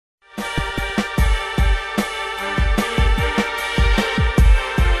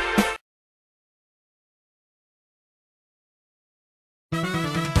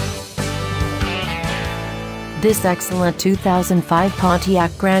This excellent 2005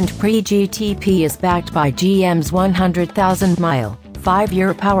 Pontiac Grand Prix GTP is backed by GM's 100,000-mile,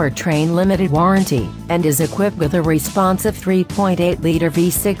 5-year powertrain limited warranty, and is equipped with a responsive 3.8-liter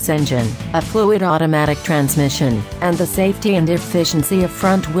V6 engine, a fluid automatic transmission, and the safety and efficiency of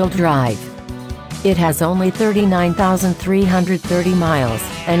front-wheel drive. It has only 39,330 miles,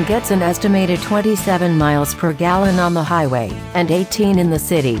 and gets an estimated 27 miles per gallon on the highway, and 18 in the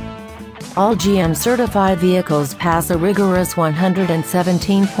city. All GM-certified vehicles pass a rigorous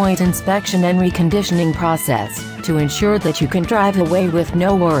 117-point inspection and reconditioning process, to ensure that you can drive away with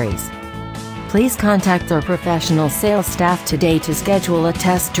no worries. Please contact our professional sales staff today to schedule a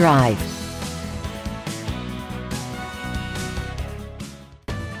test drive.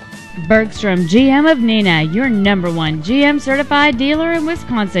 Bergstrom GM of Neenah, your #1 GM certified dealer in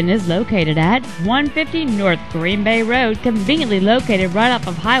Wisconsin, is located at 150 North Green Bay Road, conveniently located right off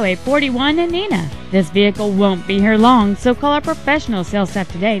of Highway 41 in Neenah. This vehicle won't be here long, so call our professional sales staff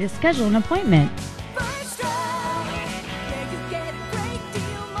today to schedule an appointment.